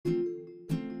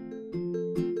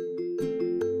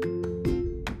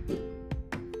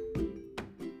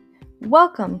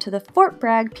Welcome to the Fort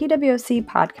Bragg PWC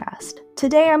podcast.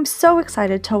 Today I'm so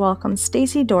excited to welcome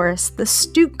Stacy Doris, the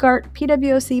Stuttgart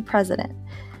PWC president.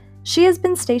 She has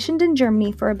been stationed in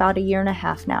Germany for about a year and a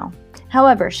half now.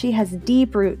 However, she has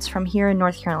deep roots from here in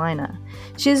North Carolina.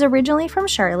 She is originally from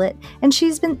Charlotte, and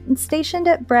she's been stationed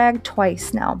at Bragg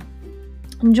twice now.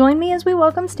 Join me as we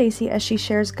welcome Stacy as she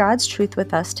shares God's truth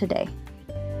with us today.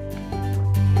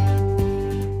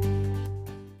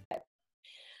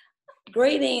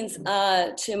 Greetings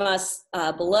to my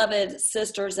beloved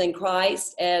sisters in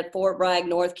Christ at Fort Bragg,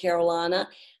 North Carolina.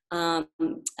 I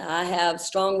have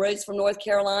strong roots from North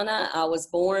Carolina. I was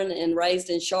born and raised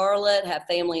in Charlotte, have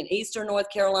family in Eastern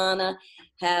North Carolina,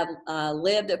 have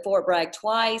lived at Fort Bragg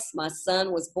twice. My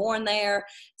son was born there,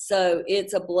 so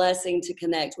it's a blessing to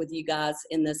connect with you guys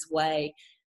in this way.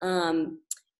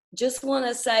 Just want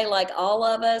to say, like all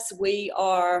of us,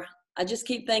 I just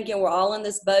keep thinking we're all in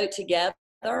this boat together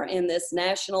in this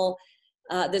national,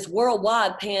 this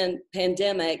worldwide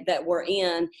pandemic that we're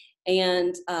in.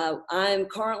 And I'm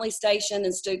currently stationed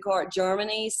in Stuttgart,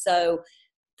 Germany. So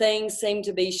things seem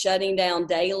to be shutting down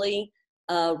daily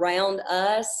around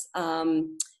us.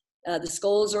 The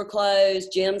schools are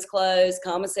closed, gyms closed,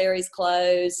 commissaries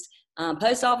closed,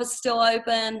 post office is still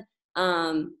open.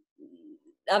 I'm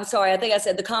sorry, I think I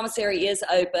said the commissary is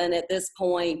open at this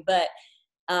point, but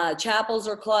chapels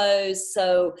are closed.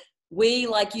 So we,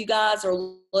 like you guys,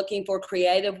 are looking for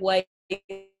creative ways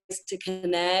to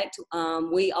connect.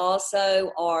 We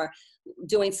also are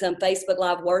doing some Facebook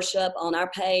Live worship on our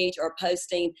page, or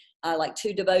posting like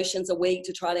 2 devotions a week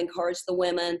to try to encourage the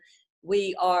women.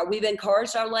 We've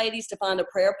encouraged our ladies to find a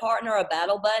prayer partner, a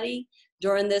battle buddy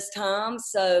during this time.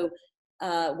 So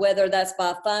whether that's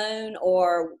by phone,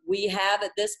 or we have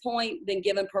at this point been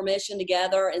given permission to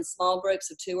gather in small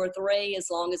groups of 2 or 3, as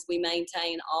long as we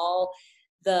maintain all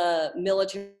the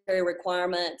military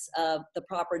requirements of the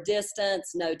proper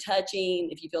distance, no touching,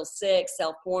 if you feel sick,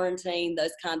 self-quarantine,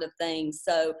 those kind of things.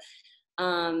 So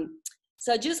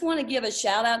just want to give a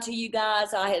shout out to you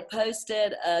guys. I had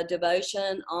posted a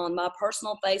devotion on my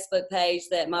personal Facebook page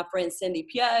that my friend Cindy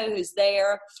Pio, who was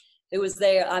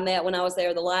there, I met when I was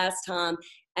there the last time,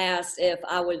 asked if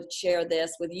I would share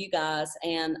this with you guys.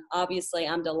 And obviously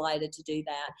I'm delighted to do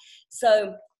that.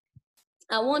 So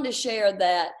I wanted to share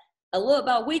that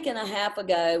about a week and a half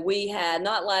ago, we had,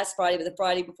 not last Friday, but the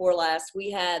Friday before last,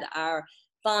 we had our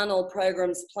final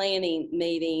programs planning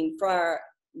meeting for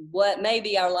what may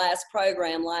be our last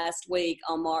program last week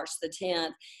on March the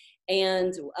 10th.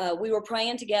 And we were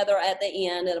praying together at the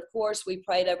end. And of course, we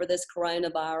prayed over this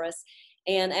coronavirus.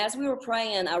 And as we were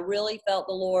praying, I really felt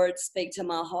the Lord speak to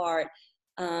my heart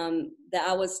that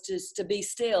I was just to be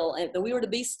still, and that we were to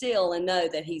be still and know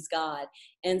that He's God.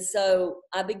 And so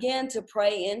I began to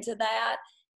pray into that.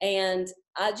 And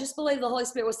I just believe the Holy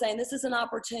Spirit was saying, this is an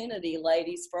opportunity,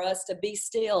 ladies, for us to be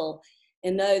still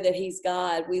and know that He's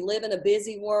God. We live in a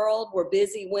busy world. We're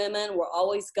busy women. We're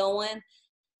always going.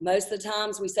 Most of the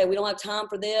times we say, we don't have time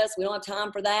for this. We don't have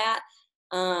time for that.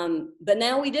 But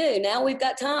now we do. Now we've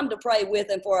got time to pray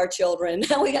with and for our children.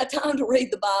 Now we got time to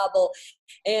read the Bible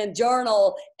and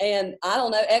journal and, I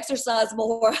don't know, exercise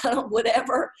more.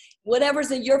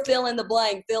 Whatever's in your fill in the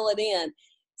blank, fill it in.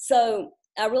 So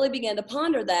I really began to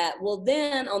ponder that. Well,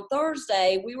 then on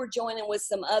Thursday, we were joining with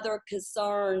some other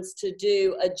concerns to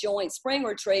do a joint spring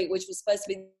retreat, which was supposed to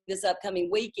be this upcoming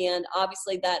weekend.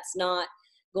 Obviously, that's not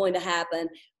going to happen,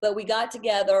 but we got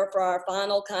together for our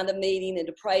final kind of meeting and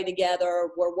to pray together.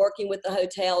 We're working with the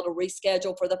hotel to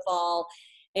reschedule for the fall,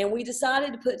 and we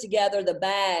decided to put together the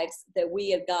bags that we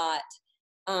had got,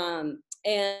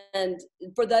 and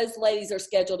for those ladies are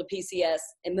scheduled to PCS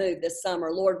and move this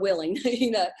summer, Lord willing.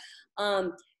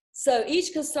 So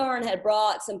each concern had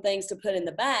brought some things to put in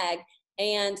the bag,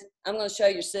 and I'm going to show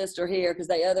your sister here because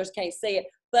the others can't see it,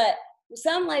 but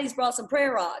some ladies brought some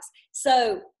prayer rocks.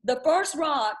 So the first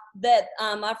rock that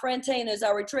my friend Tina, who's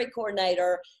our retreat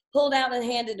coordinator, pulled out and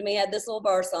handed to me had this little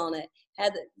verse on it.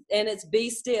 And it's be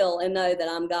still and know that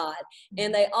I'm God.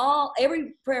 And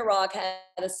every prayer rock had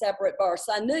a separate verse.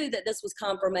 So I knew that this was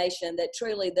confirmation that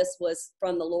truly this was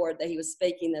from the Lord, that He was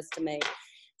speaking this to me.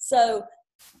 So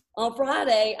on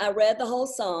Friday, I read the whole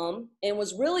psalm and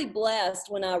was really blessed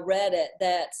when I read it,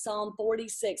 that Psalm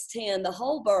 46:10, the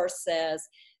whole verse says,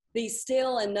 be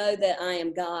still and know that I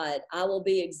am God. I will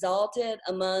be exalted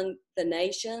among the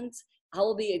nations. I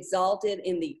will be exalted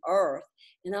in the earth.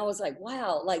 And I was like,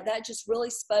 wow, like that just really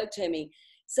spoke to me.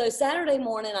 So Saturday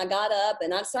morning, I got up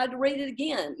and I decided to read it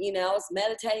again. I was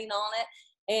meditating on it.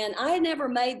 And I had never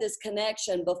made this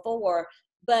connection before,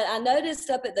 but I noticed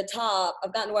up at the top,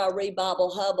 I've gotten to where I read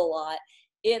Bible Hub a lot,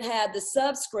 it had the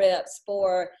subscripts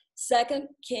for Second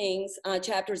Kings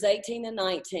chapters 18 and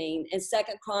 19, and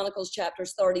Second Chronicles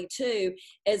chapters 32,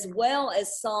 as well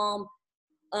as Psalm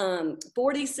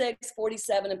 46,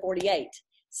 47, and 48.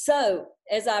 So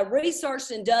as I researched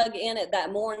and dug in it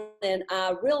that morning,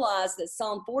 I realized that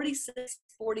Psalm 46,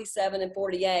 47, and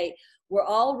 48 were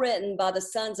all written by the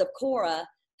sons of Korah,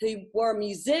 who were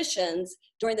musicians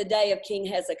during the day of King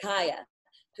Hezekiah,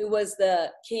 who was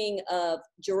the king of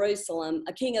Jerusalem,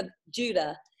 a king of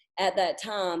Judah at that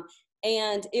time.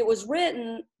 And it was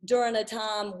written during a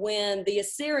time when the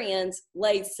Assyrians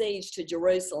laid siege to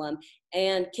Jerusalem,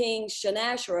 and King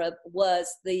Sennacherib was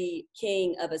the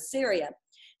king of Assyria.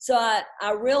 So I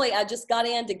just got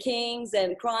into Kings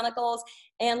and Chronicles,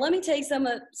 and let me tell you some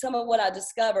of what I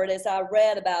discovered as I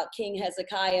read about King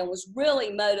Hezekiah, and was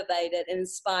really motivated and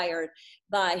inspired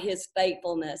by his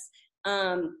faithfulness.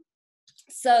 Okay,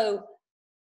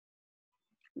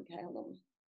 hold on.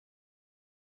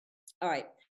 All right.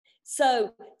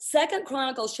 So Second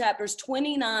Chronicles chapters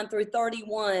 29 through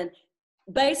 31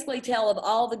 basically tell of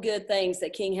all the good things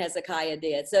that King Hezekiah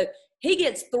did. So he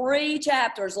gets 3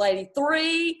 chapters, lady,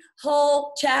 3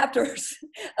 whole chapters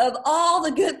of all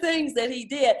the good things that he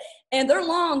did. And they're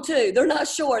long too. They're not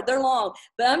short, they're long.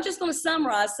 But I'm just going to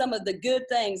summarize some of the good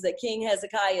things that King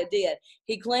Hezekiah did.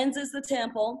 He cleanses the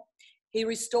temple. He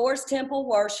restores temple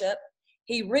worship.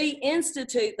 He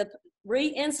reinstitutes the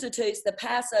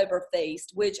Passover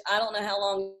feast, which I don't know how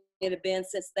long it had been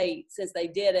since they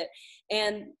did it.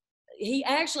 And he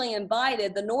actually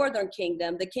invited the northern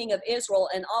kingdom, the king of Israel,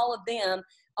 and all of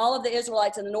the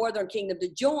Israelites in the northern kingdom to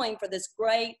join for this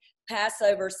great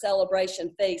Passover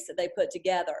celebration feast that they put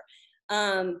together.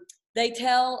 They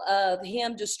tell of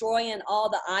him destroying all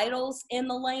the idols in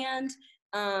the land,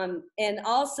 and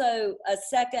also a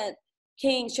Second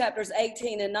Kings chapters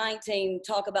 18 and 19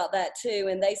 talk about that too,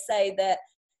 and they say that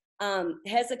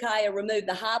Hezekiah removed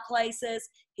the high places,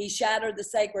 he shattered the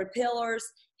sacred pillars,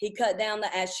 he cut down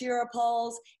the Asherah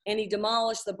poles, and he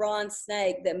demolished the bronze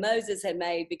snake that Moses had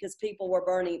made because people were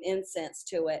burning incense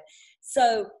to it.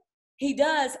 So he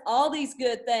does all these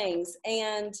good things,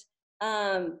 and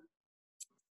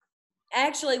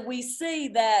actually we see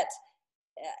that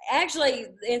actually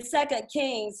in 2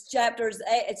 Kings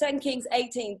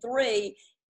 18:3,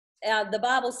 the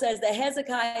Bible says that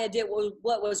Hezekiah did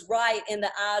what was right in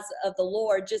the eyes of the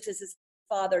Lord, just as his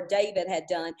father David had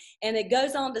done. And it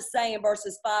goes on to say in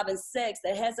verses 5 and 6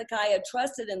 that Hezekiah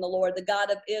trusted in the Lord, the God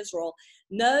of Israel.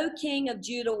 No king of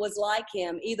Judah was like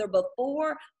him, either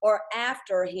before or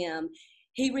after him.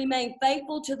 He remained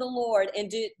faithful to the Lord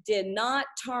and did not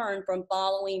turn from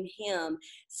following him.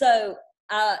 So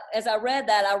as I read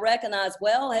that, I recognized,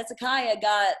 well, Hezekiah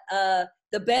got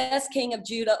the Best King of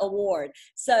Judah award.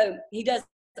 So he does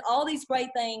all these great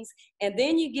things, and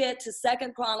then you get to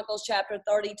 2 Chronicles chapter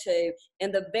 32,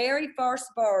 and the very first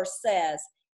verse says,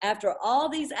 after all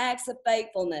these acts of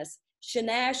faithfulness,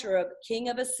 Sennacherib, king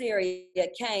of Assyria,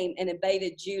 came and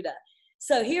invaded Judah.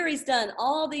 So here he's done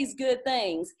all these good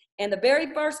things, and the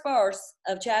very first verse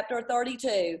of chapter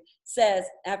 32 says,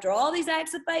 after all these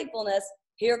acts of faithfulness,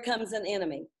 here comes an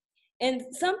enemy. And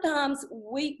sometimes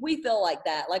we feel like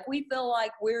that. Like we feel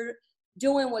like we're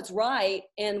doing what's right,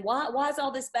 and why is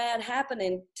all this bad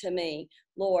happening to me,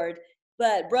 Lord?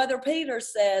 But Brother Peter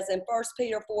says in 1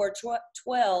 Peter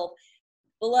 4:12,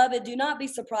 beloved, do not be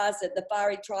surprised at the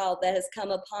fiery trial that has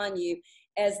come upon you,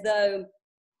 as though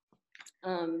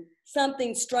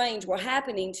something strange were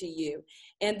happening to you.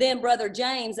 And then Brother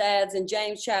James adds in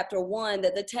James chapter 1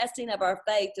 that the testing of our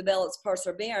faith develops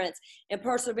perseverance, and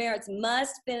perseverance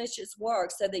must finish its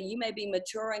work so that you may be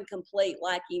mature and complete,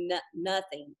 lacking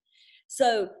nothing.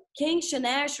 So King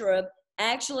Sennacherib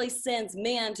actually sends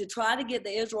men to try to get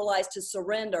the Israelites to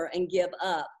surrender and give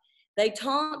up. They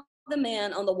taunt the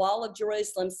men on the wall of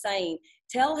Jerusalem, saying,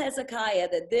 tell Hezekiah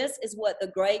that this is what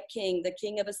the great king, the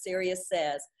king of Assyria,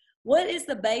 says. What is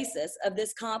the basis of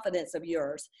this confidence of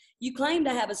yours? You claim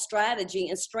to have a strategy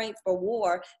and strength for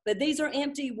war, but these are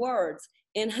empty words.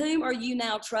 In whom are you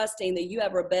now trusting that you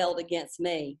have rebelled against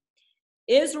me?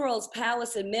 Israel's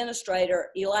palace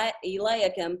administrator,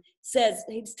 Eliakim,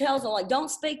 he tells them, like, don't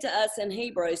speak to us in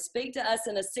Hebrew, speak to us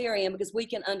in Assyrian because we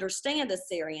can understand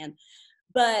Assyrian.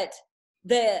 But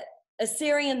the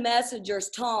Assyrian messengers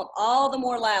taunt all the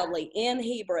more loudly in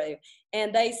Hebrew,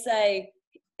 and they say,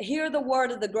 hear the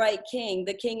word of the great king,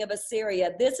 the king of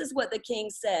Assyria. This is what the king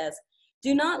says.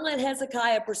 Do not let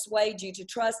Hezekiah persuade you to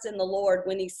trust in the Lord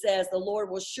when he says, the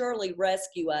Lord will surely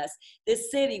rescue us.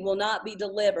 This city will not be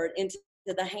delivered into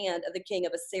the hand of the king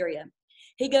of Assyria.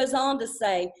 He goes on to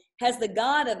say, has the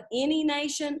God of any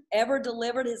nation ever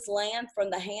delivered his land from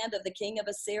the hand of the king of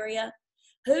Assyria?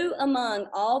 Who among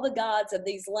all the gods of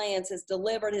these lands has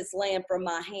delivered his land from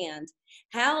my hand?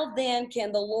 How then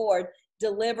can the Lord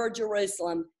deliver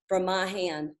Jerusalem from my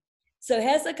hand? So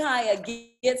Hezekiah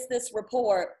gets this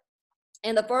report,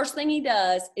 and the first thing he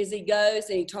does is he goes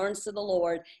and he turns to the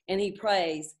Lord and he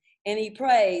prays. And he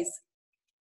prays,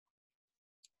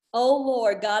 O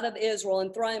Lord, God of Israel,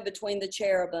 enthroned between the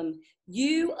cherubim,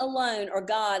 you alone are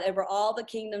God over all the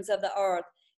kingdoms of the earth.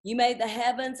 You made the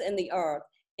heavens and the earth.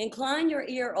 Incline your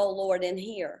ear, O Lord, and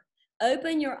hear.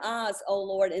 Open your eyes, O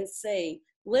Lord, and see.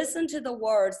 Listen to the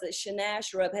words that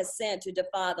Sennacherib has sent to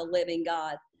defy the living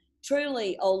God.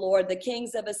 Truly, O Lord, the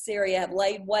kings of Assyria have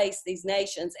laid waste these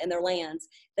nations and their lands.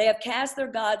 They have cast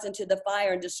their gods into the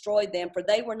fire and destroyed them, for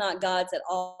they were not gods at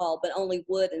all, but only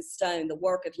wood and stone, the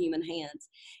work of human hands.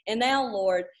 And now,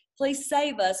 Lord, please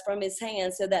save us from his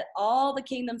hand, so that all the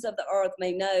kingdoms of the earth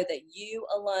may know that you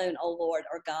alone, O Lord,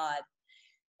 are God.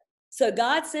 So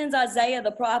God sends Isaiah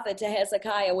the prophet to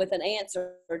Hezekiah with an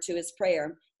answer to his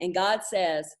prayer. And God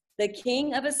says, the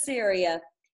king of Assyria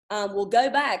will go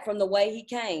back from the way he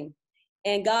came.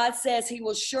 And God says he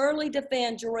will surely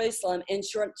defend Jerusalem, and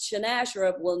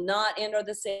Sennacherib will not enter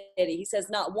the city. He says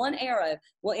not one arrow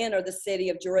will enter the city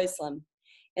of Jerusalem.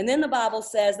 And then the Bible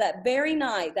says that very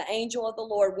night, the angel of the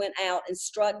Lord went out and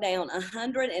struck down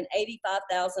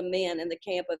 185,000 men in the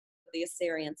camp of the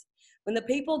Assyrians. When the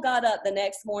people got up the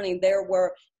next morning, there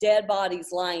were dead bodies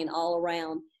lying all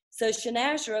around. So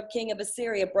Sennacherib, king of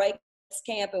Assyria, breaks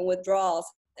camp and withdraws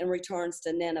and returns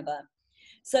to Nineveh.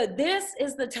 So this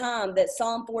is the time that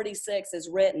Psalm 46 is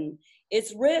written.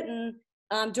 It's written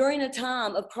during a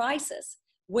time of crisis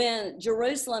when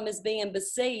Jerusalem is being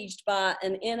besieged by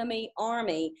an enemy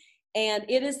army. And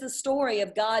it is the story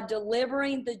of God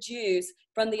delivering the Jews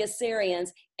from the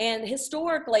Assyrians. And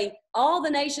historically, all the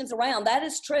nations around, that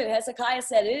is true. Hezekiah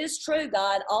said, it is true,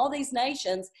 God, all these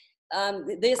nations,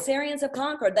 the Assyrians have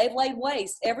conquered. They've laid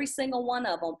waste, every single one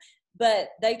of them. But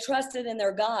they trusted in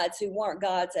their gods who weren't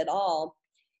gods at all.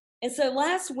 And so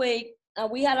last week,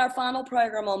 we had our final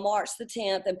program on March the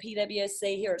 10th in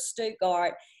PWC here at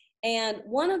Stuttgart. And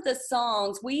one of the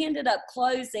songs, we ended up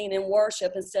closing in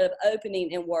worship instead of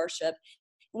opening in worship.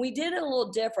 And we did it a little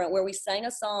different, where we sang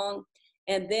a song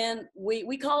and then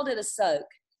we called it a soak,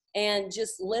 and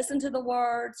just listen to the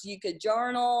words. You could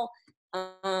journal,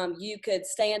 you could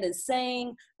stand and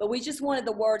sing, but we just wanted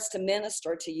the words to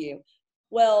minister to you.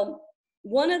 Well,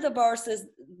 one of the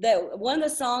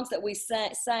songs that we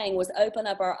sang was Open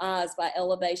Up Our Eyes by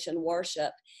Elevation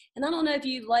Worship. And I don't know if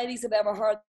you ladies have ever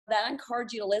heard that. I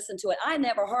encourage you to listen to it. I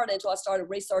never heard it until I started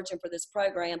researching for this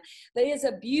program, but it is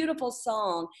a beautiful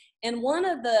song. And one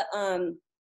of the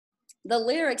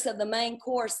lyrics of the main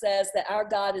chorus says that our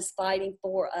God is fighting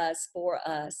for us, for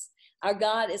us. Our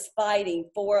God is fighting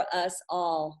for us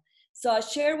all. So I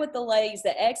shared with the ladies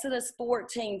that Exodus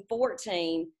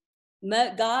 14:14,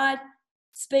 God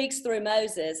speaks through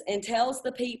Moses and tells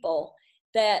the people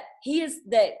that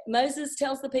Moses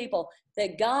tells the people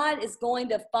that God is going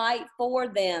to fight for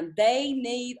them. They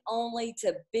need only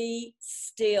to be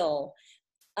still.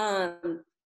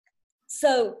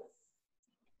 So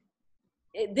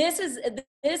this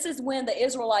is when the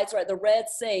Israelites are at the Red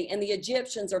Sea and the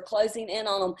Egyptians are closing in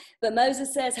on them. But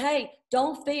Moses says, hey,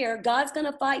 don't fear. God's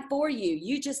going to fight for you.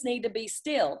 You just need to be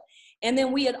still. And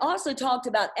then we had also talked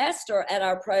about Esther at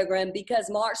our program, because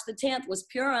March the 10th was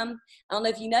Purim. I don't know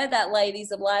if you know that,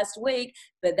 ladies, of last week,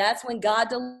 but that's when God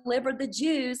delivered the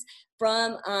Jews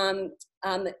from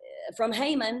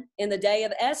Haman in the day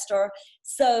of Esther.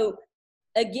 So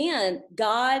again,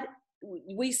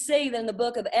 we see that in the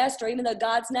book of Esther, even though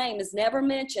God's name is never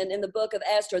mentioned in the book of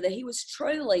Esther, that he was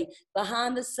truly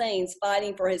behind the scenes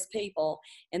fighting for his people.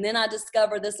 And then I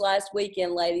discovered this last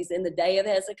weekend, ladies, in the day of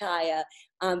Hezekiah,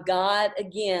 God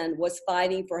again was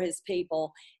fighting for his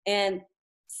people. And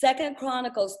Second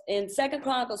Chronicles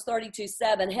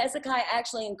 32:7, Hezekiah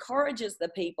actually encourages the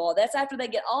people. That's after they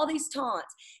get all these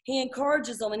taunts. He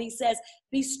encourages them and he says,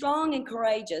 be strong and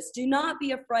courageous. Do not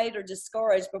be afraid or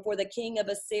discouraged before the king of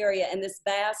Assyria and this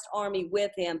vast army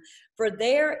with him. For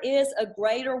there is a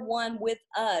greater one with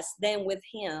us than with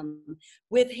him.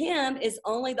 With him is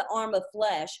only the arm of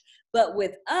flesh, but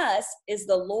with us is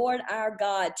the Lord our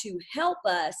God to help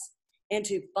us and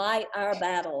to fight our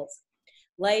battles.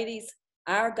 Ladies,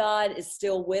 our God is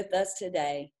still with us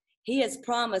today. He has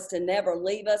promised to never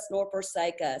leave us nor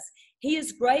forsake us. He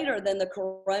is greater than the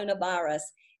coronavirus.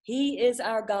 He is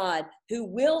our God who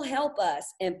will help us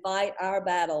and fight our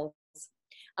battles.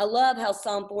 I love how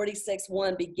Psalm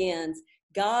 46:1 begins.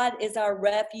 God is our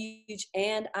refuge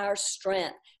and our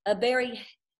strength, a very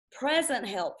present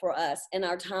help for us in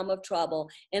our time of trouble.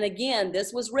 And again,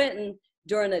 this was written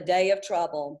during a day of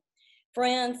trouble.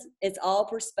 Friends, it's all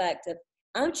perspective.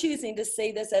 I'm choosing to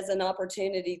see this as an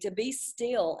opportunity to be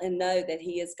still and know that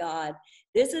He is God.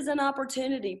 This is an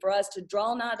opportunity for us to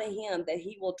draw nigh to Him, that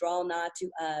He will draw nigh to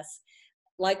us.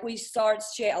 Like I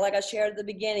shared at the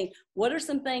beginning, what are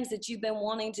some things that you've been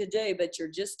wanting to do, but you're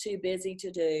just too busy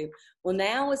to do? Well,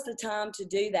 now is the time to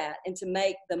do that and to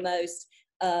make the most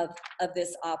of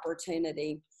this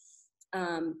opportunity.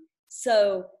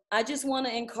 So I just want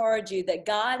to encourage you that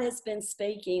God has been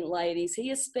speaking, ladies.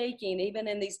 He is speaking even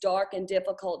in these dark and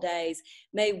difficult days.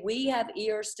 May we have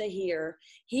ears to hear.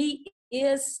 He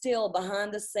is still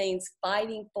behind the scenes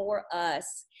fighting for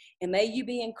us. And may you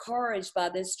be encouraged by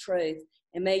this truth.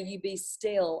 And may you be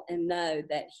still and know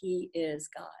that He is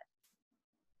God.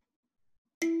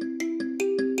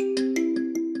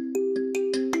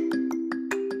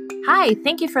 Hi,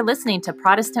 thank you for listening to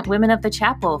Protestant Women of the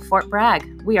Chapel, Fort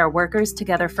Bragg. We are workers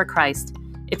together for Christ.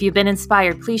 If you've been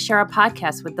inspired, please share our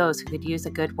podcast with those who could use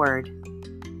a good word.